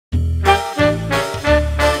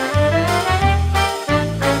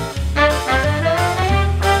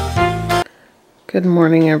Good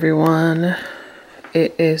morning, everyone.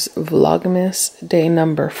 It is Vlogmas day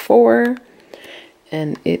number 4,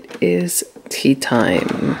 and it is tea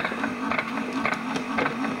time.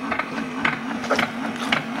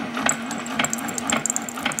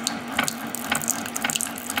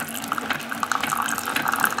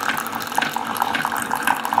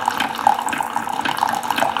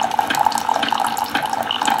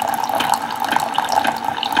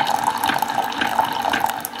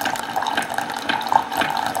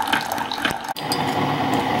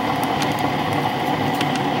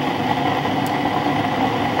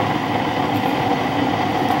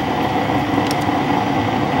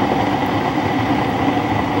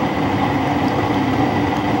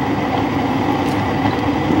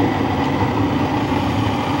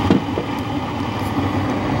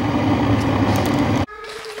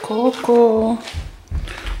 Coco,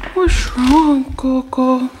 what's wrong,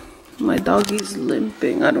 Coco? My doggy's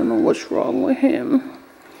limping. I don't know what's wrong with him.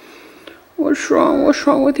 What's wrong? What's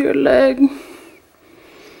wrong with your leg?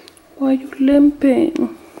 Why are you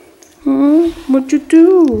limping? Huh? What'd you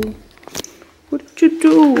do? What did you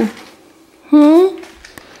do? Huh?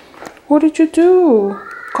 What did you do?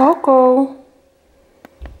 Coco?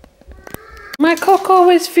 My Coco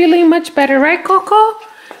is feeling much better, right, Coco?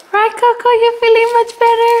 Right, Coco? You're feeling much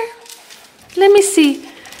better? Let me see.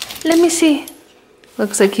 Let me see.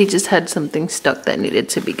 Looks like he just had something stuck that needed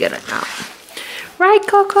to be getting out. Right,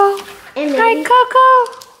 Coco? Right,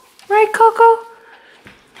 Coco? Right, Coco?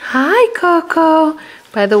 Hi, Coco.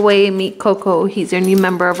 By the way, meet Coco. He's a new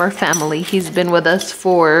member of our family. He's been with us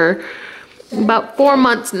for about 4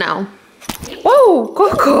 months now. Whoa,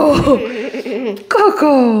 Coco.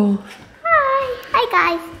 Coco. Hi. Hi,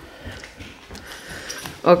 guys.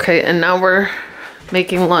 Okay, and now we're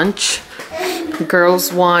making lunch.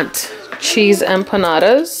 Girls want cheese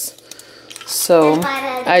empanadas. So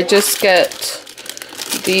I just get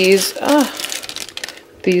these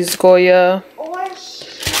Goya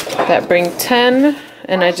that bring 10,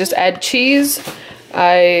 and I just add cheese.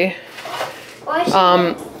 I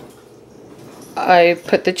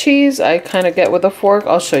put the cheese, I kind of get with a fork.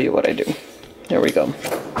 I'll show you what I do. Here we go.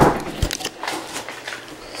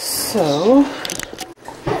 So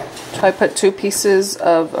I put 2 pieces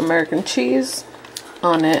of American cheese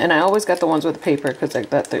on it, and I always got the ones with paper because like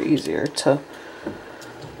that they're easier to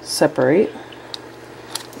separate.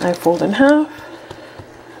 I fold in half,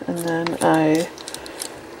 and then I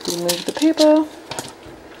remove the paper,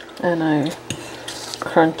 and I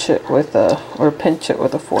crunch it with or pinch it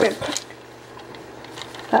with a fork.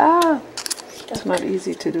 Ah, it's not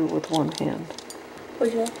easy to do with one hand.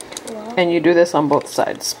 And you do this on both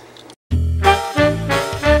sides.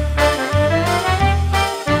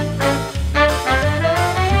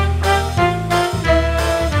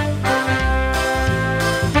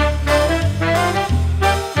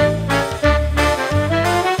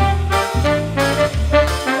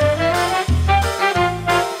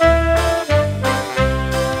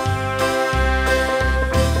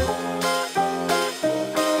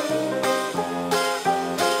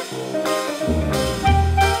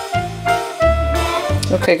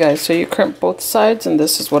 Okay guys, so you crimp both sides, and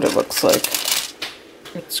this is what it looks like.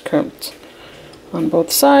 It's crimped on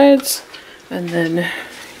both sides, and then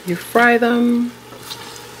you fry them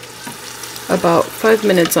about 5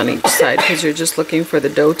 minutes on each side because you're just looking for the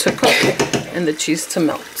dough to cook and the cheese to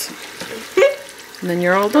melt. And then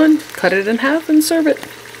you're all done. Cut it in half and serve it.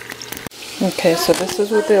 Okay, so this is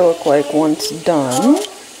what they look like once done.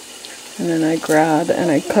 And then I grab and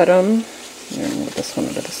I cut them. Here, I'm with this one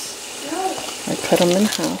of this. I cut them in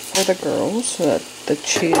half for the girls so that the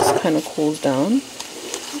cheese kind of cools down.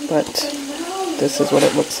 But this is what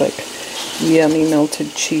it looks like. Yummy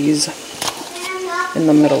melted cheese in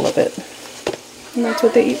the middle of it. And that's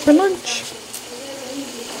what they eat for lunch.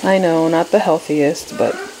 I know, not the healthiest,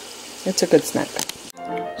 but it's a good snack.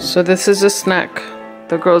 So this is a snack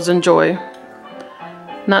the girls enjoy.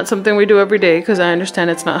 Not something we do every day because I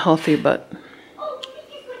understand it's not healthy, but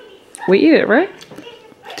we eat it, right?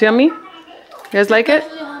 It's yummy? You guys like it?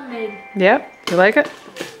 Yeah? You like it?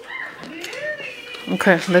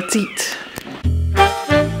 Okay, let's eat.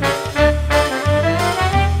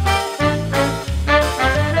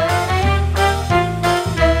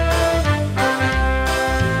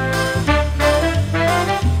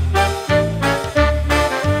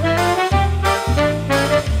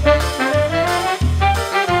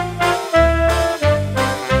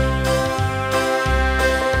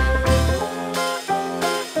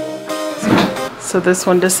 So this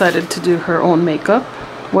one decided to do her own makeup.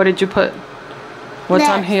 What did you put? What's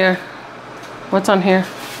on here? What's on here?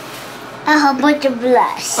 A whole bunch of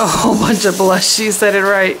blush. A whole bunch of blush. She said it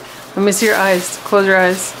right. Let me see your eyes. Close your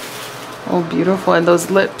eyes. Oh, beautiful. And those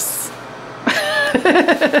lips.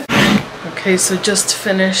 Okay, so just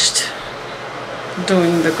finished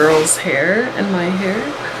doing the girls' hair and my hair.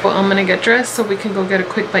 Well, I'm gonna get dressed so we can go get a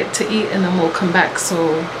quick bite to eat, and then we'll come back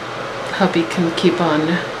so hubby can keep on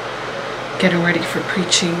getting ready for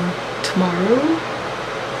preaching tomorrow.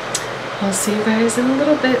 I'll see you guys in a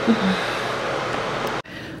little bit.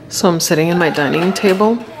 So I'm sitting in my dining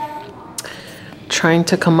table trying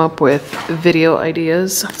to come up with video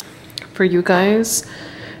ideas for you guys,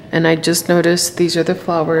 and I just noticed these are the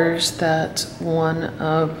flowers that one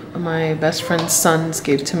of my best friend's sons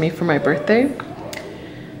gave to me for my birthday,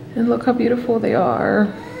 and look how beautiful they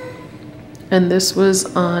are. And this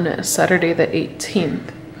was on Saturday the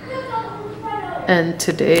 18th, and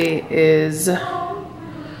today is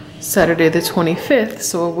Saturday the 25th,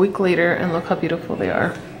 so a week later, and look how beautiful they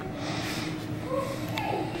are.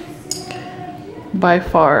 By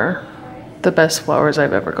far the best flowers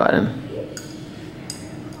I've ever gotten.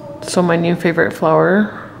 So my new favorite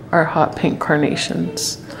flower are hot pink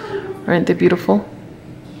carnations. Aren't they beautiful?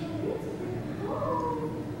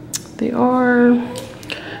 They are.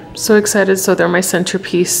 I'm so excited. So they're my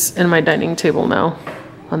centerpiece in my dining table now,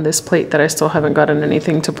 on this plate that I still haven't gotten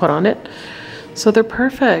anything to put on it. So they're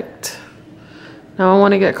perfect. Now I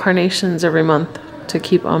want to get carnations every month to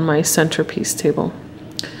keep on my centerpiece table.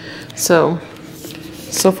 So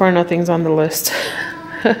far nothing's on the list.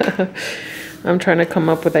 I'm trying to come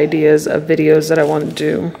up with ideas of videos that I want to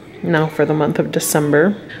do now for the month of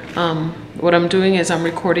December. What I'm doing is I'm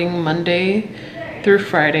recording Monday through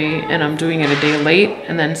Friday, and I'm doing it a day late,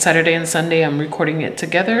 and then Saturday and Sunday I'm recording it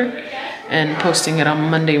together and posting it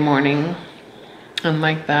on Monday morning. And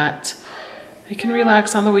like that, I can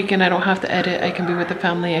relax on the weekend. I don't have to edit. I can be with the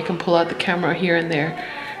family. I can pull out the camera here and there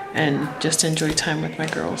and just enjoy time with my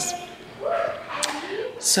girls.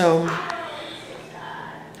 So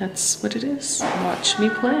that's what it is. Watch me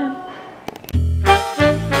plan.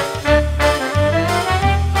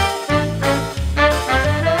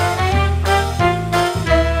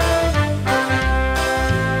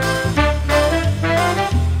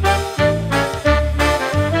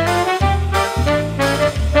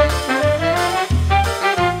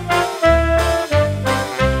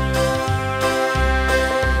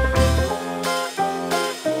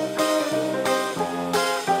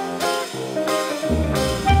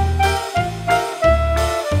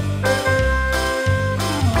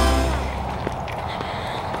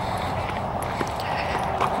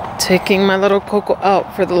 Taking my little Coco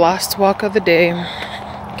out for the last walk of the day,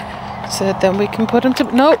 so that then we can put him to,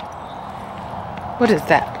 nope, what is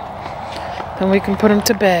that? Then we can put him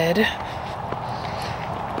to bed.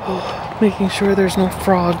 Oh, making sure there's no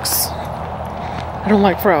frogs. I don't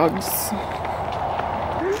like frogs.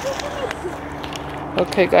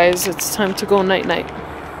 Okay guys, it's time to go night night.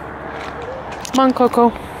 Come on Coco.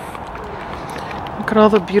 Look at all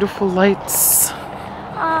the beautiful lights.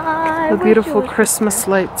 The beautiful Christmas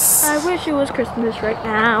lights. I wish it was Christmas right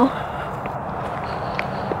now.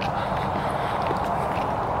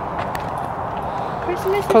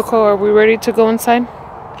 Christmas. Coco, are we ready to go inside?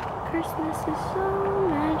 Christmas is so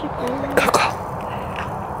magical. Coco,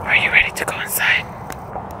 are you ready to go inside?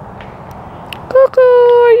 Coco,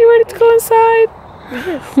 are you ready to go inside?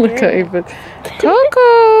 Look at Ava.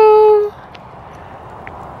 Coco.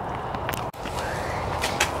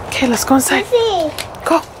 Okay, let's go inside. Sissy.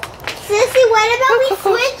 Go. Sissy, what about we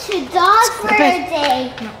switch to dogs for a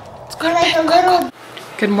day? Let's go to bed.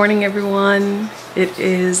 Good morning, everyone. It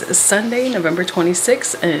is Sunday, November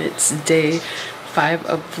 26th, and it's day 5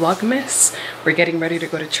 of Vlogmas. We're getting ready to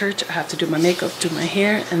go to church. I have to do my makeup, do my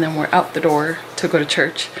hair, and then we're out the door to go to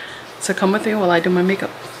church. So come with me while I do my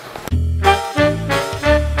makeup.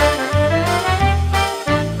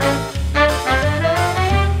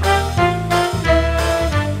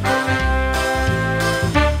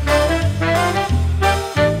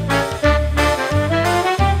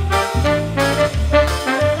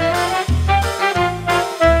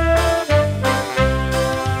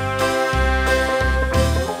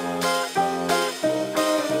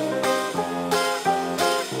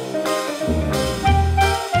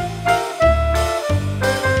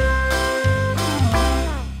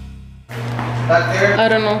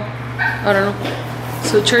 I don't know.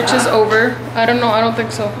 So church is over. I don't know. I don't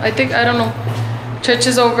think so. I don't know. Church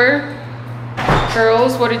is over.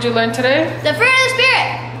 Girls, what did you learn today? The fruit of the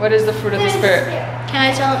Spirit. What is the fruit of the Spirit? Can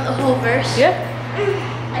I tell the whole verse? Yeah.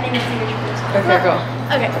 I didn't see which verse. Okay, go.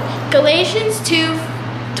 Okay. Galatians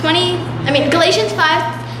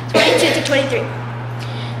 5:22 to 23.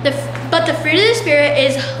 But the fruit of the Spirit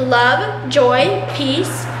is love, joy,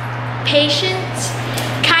 peace, patience,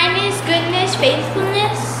 kindness,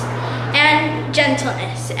 faithfulness and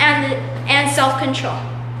gentleness and self-control.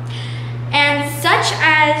 And such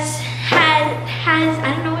as has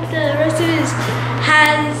I don't know what the rest of it is,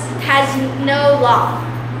 has no law.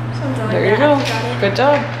 Something like There you that. go. Good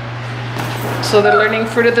job. So they're learning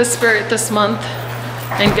fruit of the Spirit this month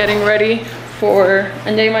and getting ready for,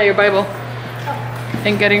 and Naima, your Bible,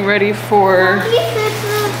 and getting ready for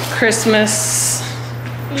Christmas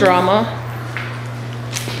drama.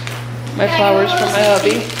 My flowers from my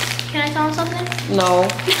hubby. Can I tell him something? No.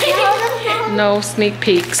 No sneak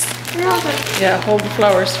peeks. Yeah, hold the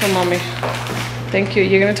flowers for mommy. Thank you.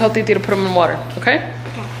 You're gonna tell Titi to put them in water, okay?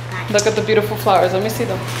 Look at the beautiful flowers. Let me see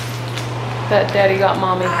them. That Daddy got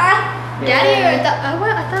mommy. Daddy or I thought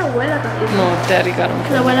Abuela got them. No, Daddy got them.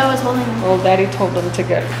 Because Abuela was holding them. Well, Daddy told them to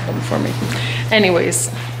get them for me.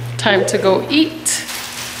 Anyways, time to go eat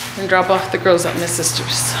and drop off the girls at my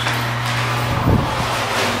sister's.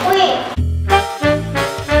 Wait.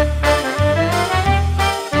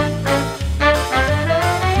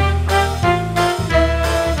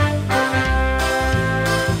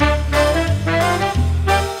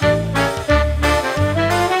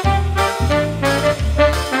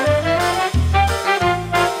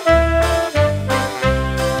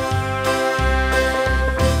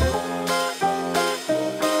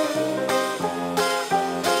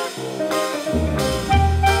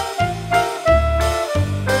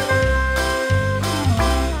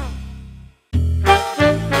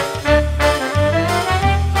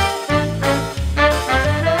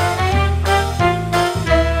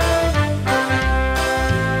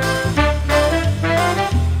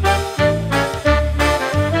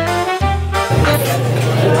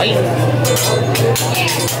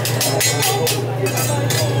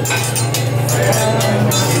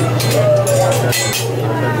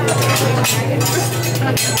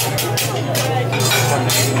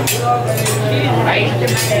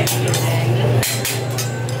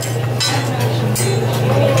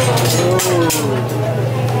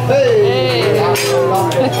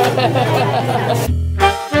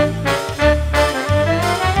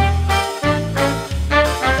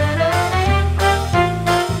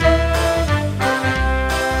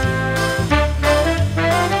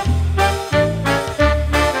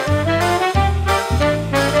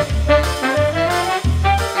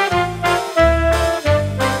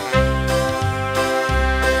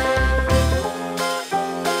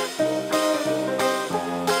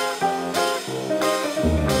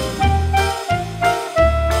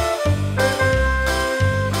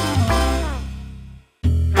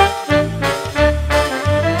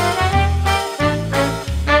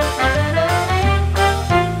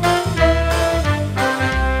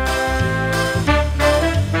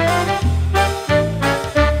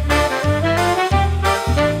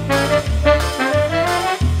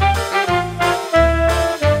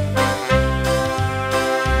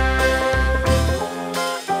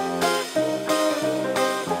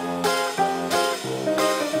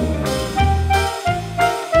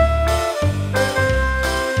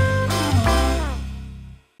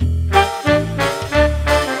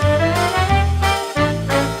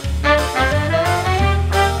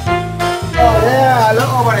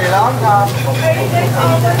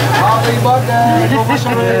 Happy birthday,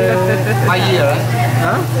 professional. My year,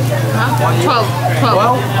 right? Huh?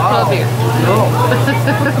 12 years.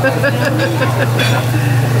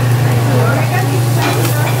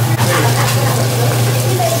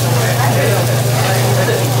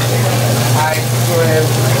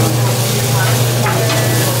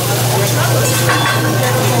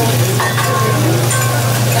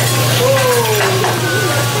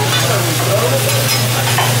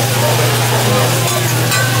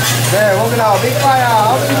 Yeah, we're gonna have a big fire.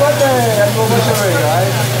 Happy birthday and professional,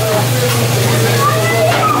 right?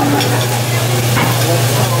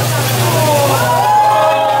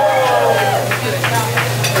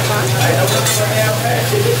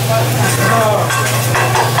 Oh.